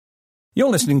You're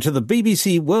listening to the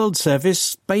BBC World Service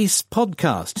Space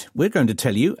Podcast. We're going to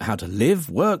tell you how to live,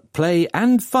 work, play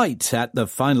and fight at the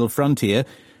final frontier,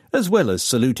 as well as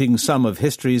saluting some of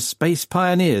history's space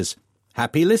pioneers.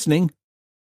 Happy listening.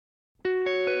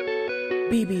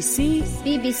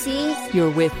 BBC.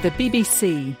 You're with the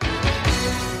BBC.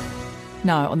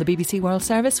 Now on the BBC World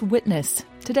Service, Witness.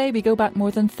 Today we go back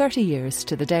more than 30 years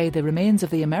to the day the remains of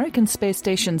the American space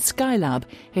station Skylab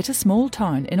hit a small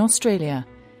town in Australia.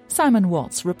 Simon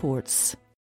Watts reports.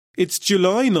 It's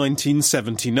July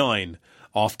 1979.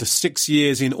 After 6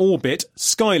 years in orbit,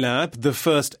 Skylab, the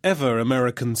first ever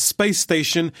American space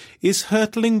station, is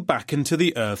hurtling back into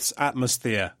the Earth's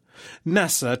atmosphere.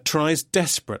 NASA tries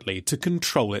desperately to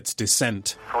control its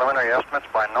descent. Preliminary estimates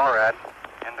by NORAD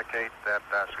indicate that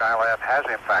Skylab has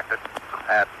impacted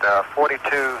at 42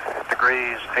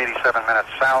 degrees 87 minutes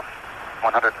south,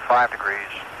 105 degrees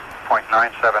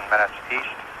 0.97 minutes east,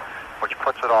 which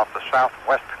puts it off the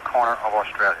southwest corner of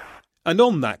Australia. And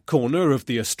on that corner of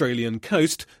the Australian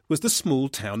coast was the small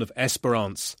town of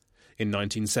Esperance. In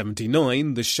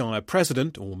 1979, the Shire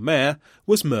president, or mayor,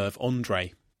 was Merv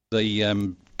Andre.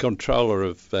 The controller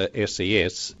of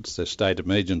SES, it's the State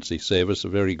Emergency Service, a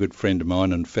very good friend of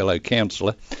mine and fellow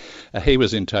councillor, he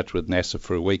was in touch with NASA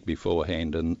for a week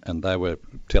beforehand, and they were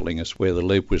telling us where the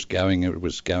loop was going. It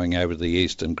was going over the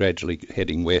east and gradually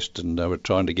heading west, and they were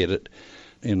trying to get it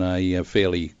in a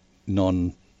fairly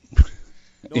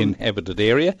non-inhabited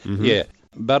area. Mm-hmm. Yeah.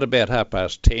 But about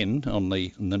 10:30 on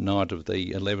the night of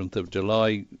the 11th of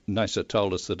July, NASA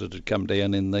told us that it had come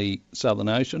down in the Southern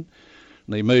Ocean.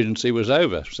 The emergency was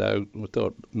over, so we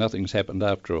thought nothing's happened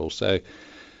after all. So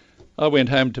I went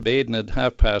home to bed, and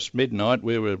at midnight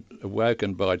we were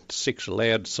awoken by 6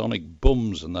 loud sonic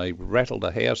booms, and they rattled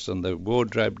the house, and the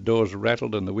wardrobe doors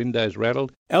rattled and the windows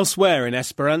rattled. Elsewhere in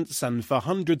Esperance, and for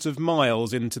hundreds of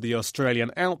miles into the Australian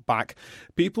outback,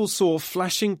 people saw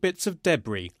flashing bits of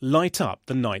debris light up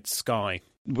the night sky.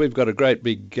 We've got a great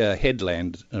big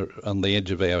headland on the edge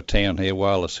of our town here,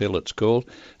 Wireless Hill it's called.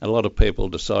 A lot of people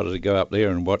decided to go up there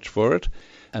and watch for it,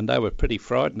 and they were pretty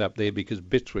frightened up there because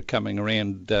bits were coming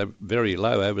around very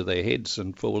low over their heads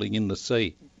and falling in the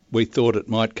sea. We thought it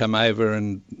might come over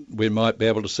and we might be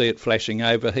able to see it flashing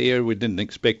over here. We didn't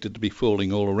expect it to be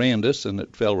falling all around us, and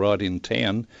it fell right in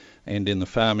town and in the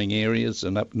farming areas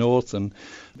and up north. And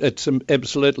it's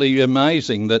absolutely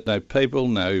amazing that no people,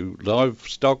 no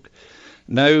livestock,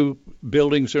 no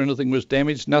buildings or anything was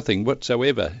damaged, nothing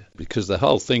whatsoever, because the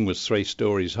whole thing was 3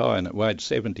 stories high and it weighed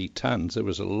 70 tonnes. It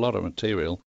was a lot of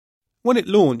material. When it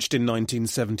launched in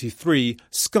 1973,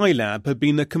 Skylab had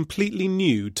been a completely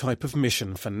new type of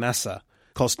mission for NASA.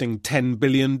 Costing $10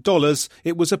 billion,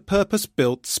 it was a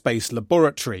purpose-built space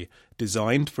laboratory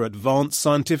designed for advanced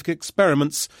scientific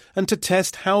experiments and to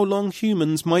test how long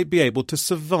humans might be able to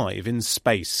survive in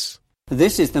space.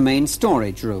 This is the main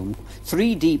storage room.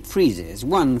 3 deep freezers,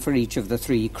 1 for each of the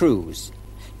 3 crews.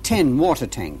 10 water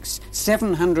tanks,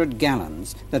 700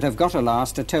 gallons, that have got to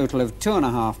last a total of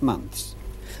 2.5 months.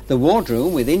 The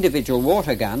wardroom, with individual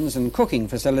water guns and cooking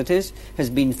facilities, has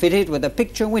been fitted with a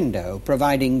picture window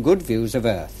providing good views of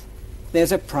Earth.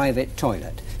 There's a private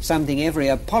toilet, something every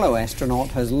Apollo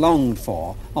astronaut has longed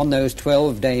for on those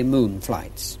 12-day moon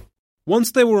flights.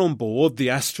 Once they were on board, the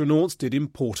astronauts did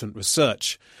important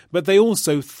research, but they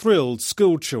also thrilled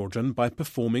schoolchildren by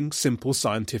performing simple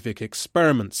scientific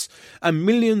experiments, and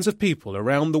millions of people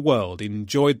around the world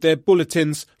enjoyed their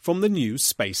bulletins from the new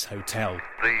space hotel.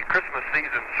 The Christmas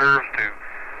season serves to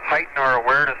heighten our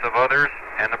awareness of others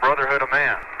and the brotherhood of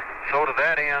man. So to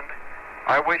that end,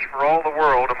 I wish for all the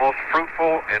world a most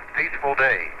fruitful and peaceful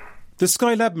day. The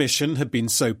Skylab mission had been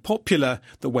so popular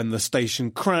that when the station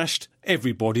crashed,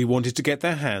 everybody wanted to get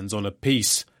their hands on a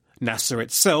piece. NASA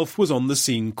itself was on the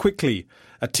scene quickly.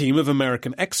 A team of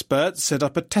American experts set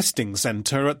up a testing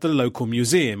centre at the local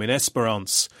museum in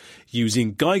Esperance.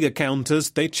 Using Geiger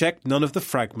counters, they checked none of the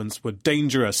fragments were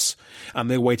dangerous, and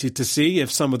they waited to see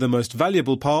if some of the most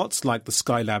valuable parts, like the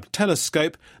Skylab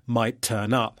telescope, might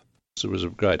turn up. There was a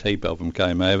great heap of them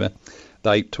came over.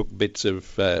 They took bits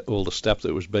of all the stuff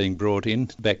that was being brought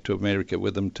in back to America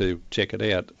with them to check it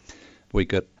out. We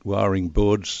got wiring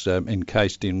boards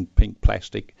encased in pink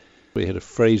plastic. We had a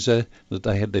freezer that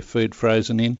they had their food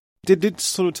frozen in. Did it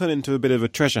sort of turn into a bit of a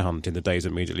treasure hunt in the days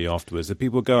immediately afterwards? Did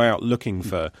people go out looking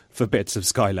for bits of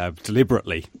Skylab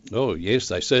deliberately? Oh, yes,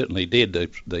 they certainly did.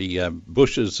 The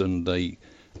bushes and the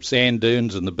sand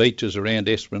dunes and the beaches around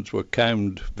Esperance were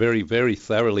combed very, very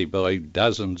thoroughly by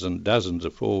dozens and dozens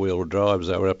of four-wheel drives.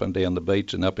 They were up and down the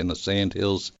beach and up in the sand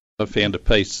hills. I found a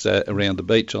piece around the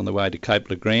beach on the way to Cape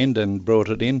Le Grand and brought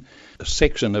it in, a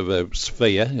section of a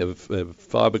sphere of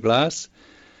fiberglass,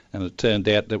 And it turned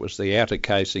out that was the outer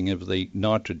casing of the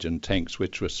nitrogen tanks,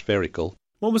 which were spherical.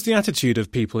 What was the attitude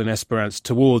of people in Esperance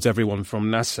towards everyone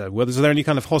from NASA? Was there any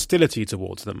kind of hostility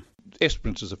towards them?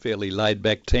 Esperance is a fairly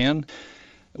laid-back town.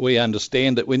 We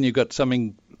understand that when you've got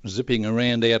something zipping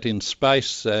around out in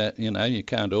space, you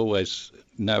can't always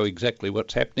know exactly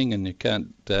what's happening, and you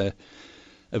can't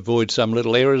avoid some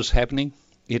little errors happening.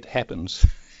 It happens,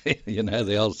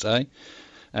 the old saying.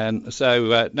 And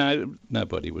so, no,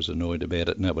 nobody was annoyed about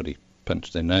it. Nobody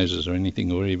punched their noses or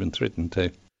anything, or even threatened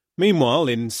to. Meanwhile,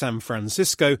 in San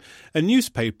Francisco, a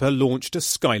newspaper launched a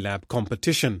Skylab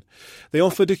competition. They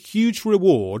offered a huge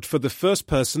reward for the first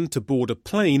person to board a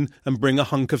plane and bring a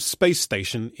hunk of space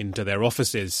station into their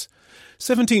offices.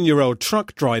 17-year-old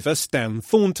truck driver Stan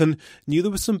Thornton knew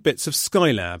there were some bits of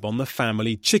Skylab on the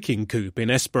family chicken coop in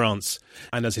Esperance.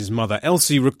 And as his mother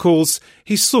Elsie recalls,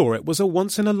 he saw it was a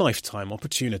once-in-a-lifetime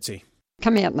opportunity.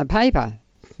 Come out in the paper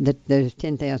that there's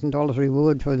 $10,000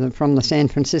 reward from the San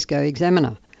Francisco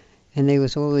Examiner. And there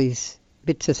was all these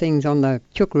bits of things on the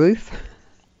chook roof.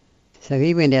 So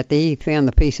he went out there, he found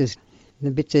the pieces,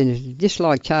 the bits in it, just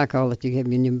like charcoal that you have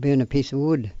when you burn a piece of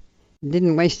wood. He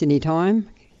didn't waste any time.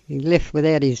 He left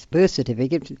without his birth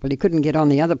certificate, but he couldn't get on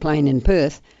the other plane in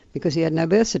Perth because he had no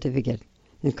birth certificate.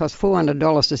 It cost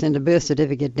 $400 to send a birth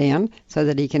certificate down so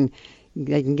that they can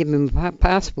give him a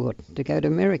passport to go to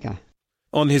America.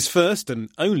 On his first and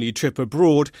only trip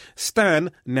abroad,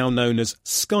 Stan, now known as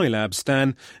Skylab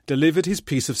Stan, delivered his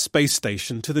piece of space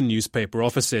station to the newspaper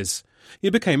offices. He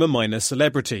became a minor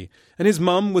celebrity, and his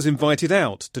mum was invited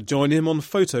out to join him on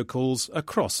photo calls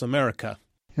across America.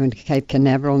 We went to Cape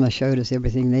Canaveral and they showed us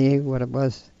everything there, what it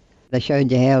was. They showed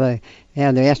you how the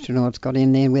astronauts got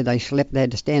in there and where they slept. They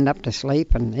had to stand up to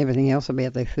sleep and everything else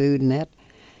about their food and that.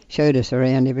 Showed us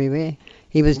around everywhere.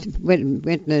 He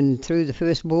went and threw the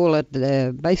first ball at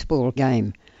the baseball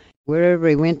game. Wherever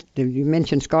he went, you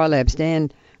mentioned Skylab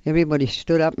Stan, everybody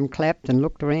stood up and clapped and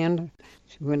looked around.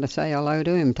 Went to say hello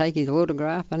to him, take his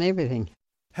autograph and everything.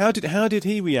 How did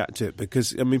he react to it?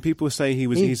 Because people say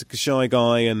he's a shy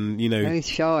guy, and he's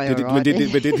shy,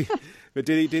 But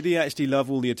did he actually love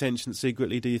all the attention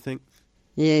secretly? Do you think?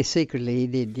 Yeah, secretly he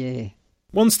did. Yeah.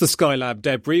 Once the Skylab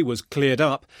debris was cleared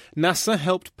up, NASA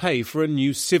helped pay for a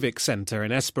new civic centre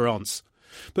in Esperance.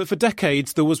 But for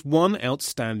decades there was one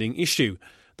outstanding issue,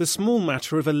 the small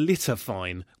matter of a litter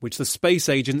fine, which the space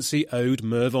agency owed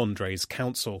Merv Andre's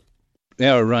council.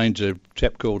 Our ranger, a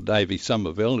chap called Davy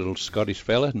Somerville, a little Scottish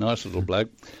fella, nice little bloke,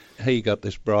 he got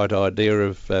this bright idea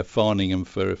of fining him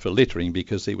for littering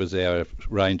because he was our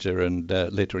ranger and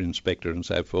litter inspector and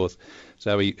so forth.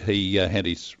 So he had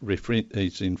his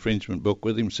infringement book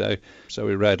with him, so he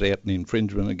wrote out an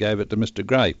infringement and gave it to Mr.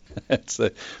 Gray. That's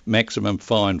the maximum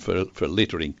fine for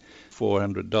littering,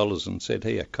 $400, and said,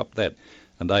 here, cop that.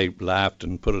 And they laughed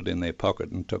and put it in their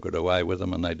pocket and took it away with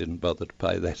them, and they didn't bother to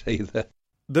pay that either.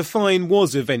 The fine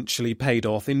was eventually paid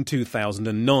off in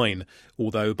 2009,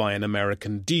 although by an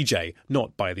American DJ,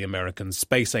 not by the American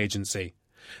Space Agency.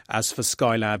 As for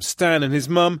Skylab Stan and his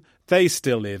mum, they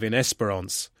still live in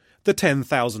Esperance. The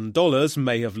 $10,000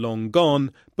 may have long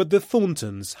gone, but the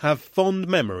Thorntons have fond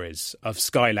memories of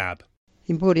Skylab.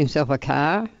 He bought himself a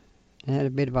car and had a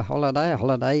bit of a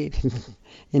holiday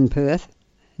in Perth.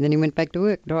 And then he went back to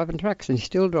work driving trucks, and he's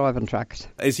still driving trucks.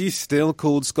 Is he still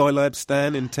called Skylab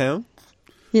Stan in town?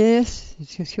 Yes,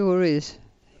 it sure is.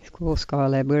 It's called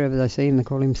Skylab. Wherever they see him, they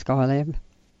call him Skylab.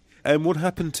 And what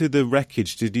happened to the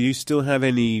wreckage? Do you still have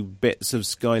any bits of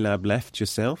Skylab left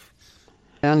yourself?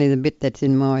 Only the bit that's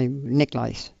in my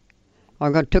necklace. I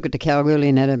took it to Kalgoorlie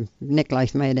and had a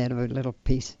necklace made out of a little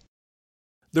piece.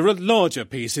 There are larger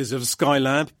pieces of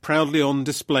Skylab proudly on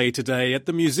display today at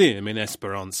the museum in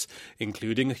Esperance,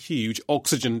 including a huge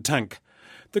oxygen tank.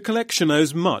 The collection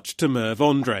owes much to Merv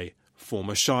Andre,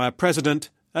 former Shire president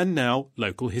and now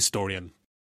local historian.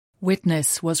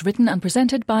 Witness was written and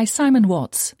presented by Simon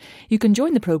Watts. You can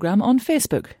join the programme on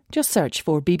Facebook. Just search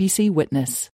for BBC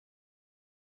Witness.